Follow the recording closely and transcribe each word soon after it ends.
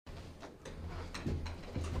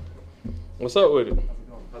What's up with it?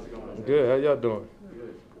 How's it going? Good. How y'all doing?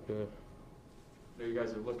 Good. Good. I know you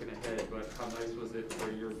guys are looking ahead, but how nice was it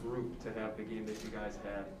for your group to have the game that you guys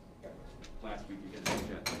had last week against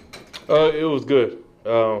the Jets? It was good.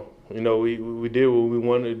 We did what we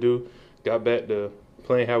wanted to do. Got back to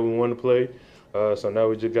playing how we want to play. So now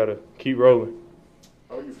we just gotta keep rolling.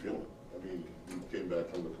 How are you feeling? I mean, you came back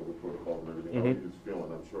from the COVID protocol and everything. How are you just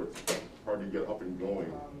feeling? I'm sure it's hard to get up and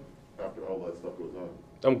going after all that stuff goes on.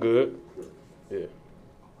 I'm good. Yeah.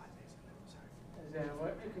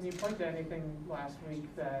 Can you point to anything last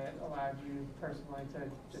week that allowed you personally to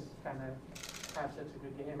just kind of have such a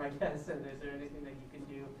good game, I guess? And is there anything that you can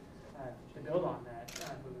do to build on that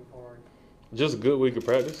moving forward? Just a good week of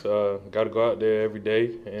practice. Got to go out there every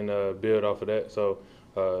day and build off of that. So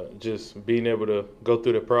just being able to go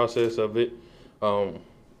through the process of it,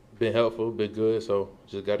 been helpful, been good. So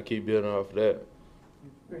just got to keep building off of that.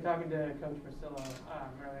 We were talking to Coach Priscilla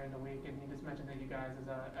earlier in the week, and he just mentioned that you guys,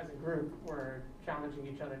 as a group, were challenging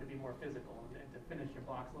each other to be more physical and to finish your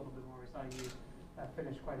blocks a little bit more. We saw you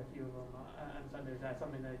finish quite a few of them on Sunday. Is that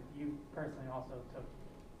something that you personally also took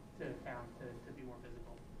to account to be more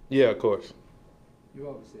physical? Yeah, of course. You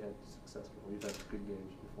obviously had success before. You've had good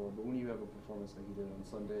games before, but when you have a performance like you did on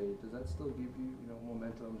Sunday, does that still give you,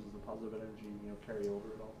 momentum? Does the positive energy, carry over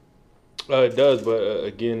at all? It does, but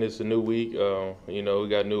again, it's a new week. We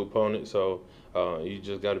got new opponents, so you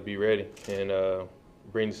just got to be ready and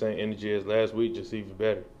bring the same energy as last week, just even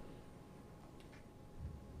better.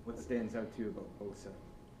 What stands out to you about Bosa?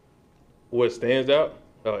 What stands out?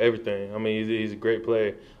 Everything. I mean, he's a great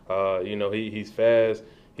player. He's fast.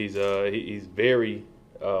 He's very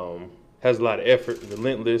has a lot of effort,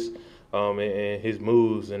 relentless, and his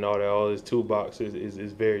moves and all his toolbox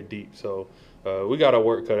is very deep. So we got our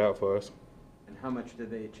work cut out for us. And how much do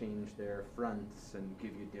they change their fronts and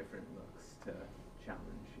give you different looks to challenge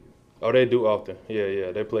you? Oh, they do often.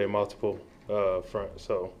 Yeah. They play multiple fronts.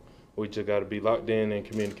 So we just got to be locked in and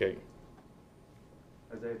communicate.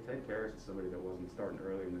 Isaiah, Ted Karras is somebody that wasn't starting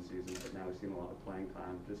early in the season, but now he's seen a lot of playing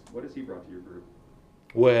time. Just what has he brought to your group?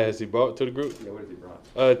 What has he brought to the group? Yeah, what has he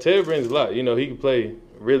brought? Ted brings a lot. He can play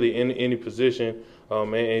really in any position,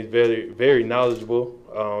 and he's very, very knowledgeable.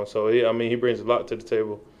 He brings a lot to the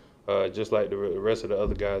table, just like the rest of the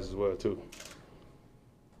other guys as well too.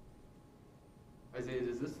 Isaiah,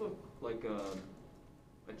 does this look like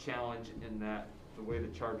a challenge in that the way the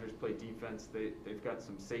Chargers play defense, they've got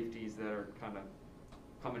some safeties that are kind of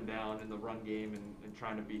coming down in the run game and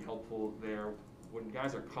trying to be helpful there. When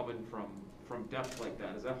guys are coming from depth like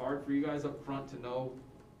that, is that hard for you guys up front to know,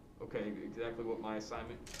 okay, exactly what my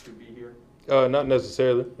assignment should be here? Not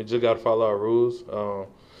necessarily. We just got to follow our rules.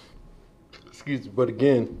 But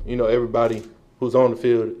again, everybody who's on the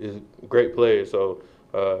field is great players. So,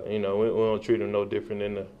 we don't treat them no different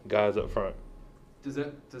than the guys up front. Does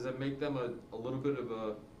that make them a little bit of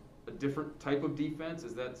a different type of defense?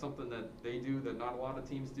 Is that something that they do that not a lot of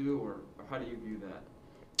teams do, or how do you view that?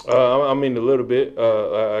 A little bit.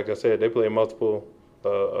 Like I said, they play multiple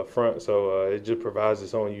front, so it just provides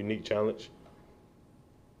its own unique challenge.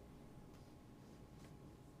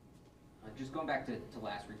 Just going back to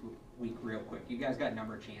last week real quick, you guys got a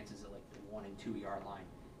number of chances at like the 1 and 2 yard line.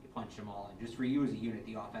 You punched them all in. Just for you as a unit,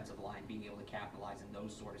 the offensive line being able to capitalize in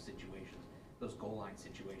those sort of situations, those goal line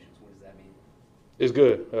situations, what does that mean? It's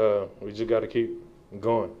good. We just got to keep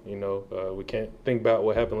going. We can't think about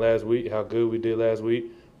what happened last week, how good we did last week.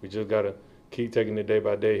 We just got to keep taking it day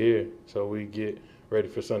by day here so we get ready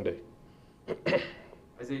for Sunday.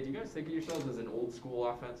 Isaiah, do you guys think of yourselves as an old school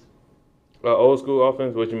offense? Old school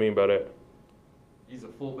offense? What you mean by that? He's a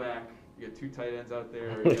fullback. You got 2 tight ends out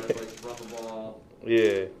there. You guys like to run the ball.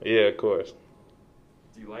 Yeah, of course.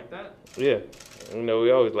 Do you like that? Yeah. We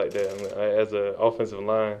always like that. As an offensive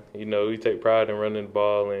line, we take pride in running the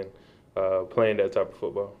ball and playing that type of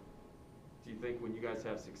football. Do you think when you guys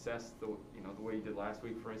have success, the way you did last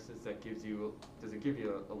week, for instance, does it give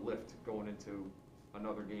you a lift going into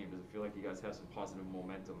another game? Does it feel like you guys have some positive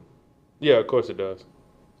momentum? Yeah, of course it does.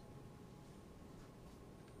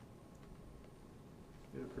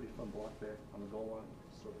 You had a pretty fun block there on the goal line.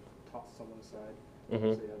 Sort of toss someone aside.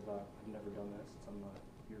 Mm-hmm. Say I've never done that since I'm not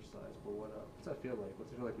your size. But what's that feel like?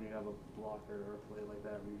 What's it feel like when you have a blocker or a play like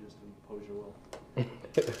that where you just impose your will?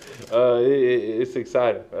 It's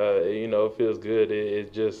exciting. It feels good.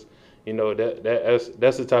 It's just,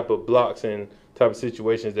 that's the type of blocks and type of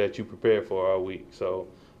situations that you prepare for all week. So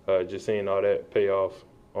just seeing all that pay off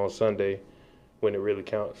on Sunday when it really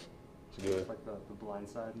counts, it's good. It's like the blind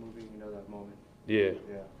side moving, that moment. Yeah.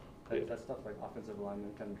 Yeah. That stuff like offensive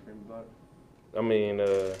linemen kind of dream about. I mean,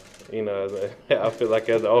 you know, I feel like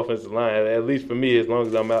as an offensive line, at least for me, as long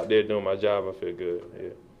as I'm out there doing my job, I feel good. Yeah.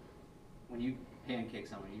 When you pancake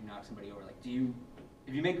someone, you knock somebody over, like,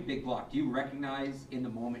 if you make a big block, do you recognize in the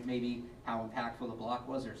moment maybe how impactful the block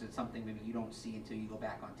was, or is it something maybe you don't see until you go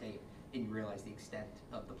back on tape and you realize the extent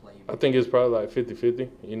of the play you made? I think it's probably like 50-50.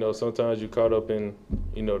 You know, sometimes you're caught up in,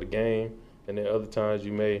 you know, the game, and then other times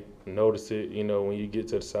you may notice it, you know, when you get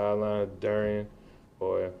to the sideline during,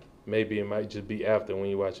 or maybe it might just be after when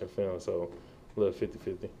you're watching film. So a little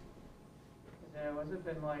 50-50. Yeah, what's it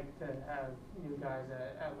been like to have new guys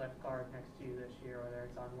at left guard next to you this year, whether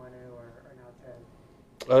it's on Wenu or now Ted?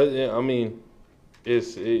 Yeah, I mean,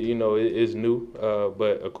 it's new,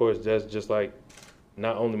 but of course that's just like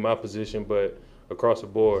not only my position, but across the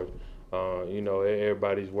board. You know,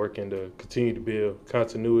 everybody's working to continue to build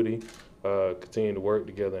continuity, continue to work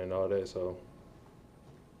together and all that. So,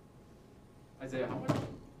 Isaiah, how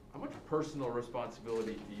much personal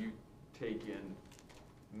responsibility do you take in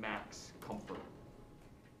Mac's comfort?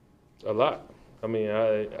 a lot. I mean,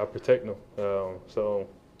 I protect them. So,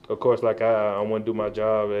 of course, like I want to do my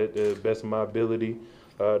job at the best of my ability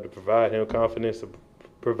to provide him confidence, to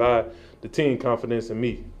provide the team confidence in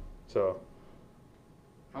me. So,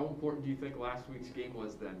 How important do you think last week's game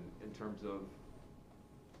was then in terms of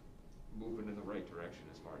moving in the right direction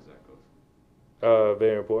as far as that goes?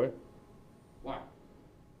 very important. Why?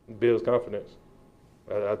 Builds confidence.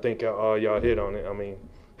 I think all y'all hit on it. I mean,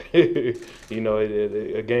 you know,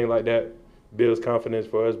 a game like that builds confidence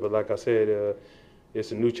for us. But like I said,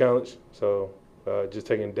 it's a new challenge. So just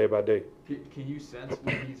taking it day by day. Can you sense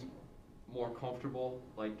when he's more comfortable,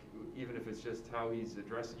 like even if it's just how he's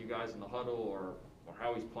addressing you guys in the huddle or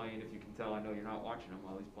how he's playing, if you can tell? I know you're not watching him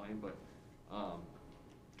while he's playing, but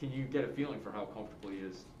can you get a feeling for how comfortable he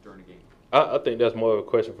is during a game? I think that's more of a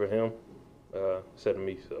question for him instead of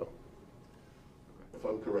me. So. If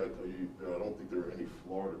I'm correct, I don't think there are any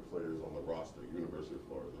Florida players on the roster, University of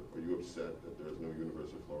Florida. Are you upset that there's no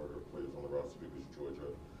University of Florida players on the roster because Georgia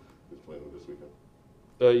is playing them this weekend?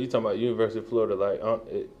 You talking about University of Florida, like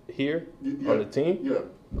here on the team? Yeah.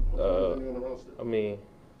 On the roster. I mean,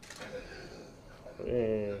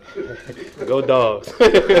 man, go Dogs.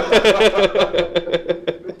 Thanks,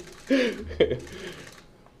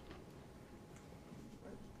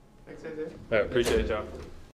 Isaiah. All right, appreciate y'all.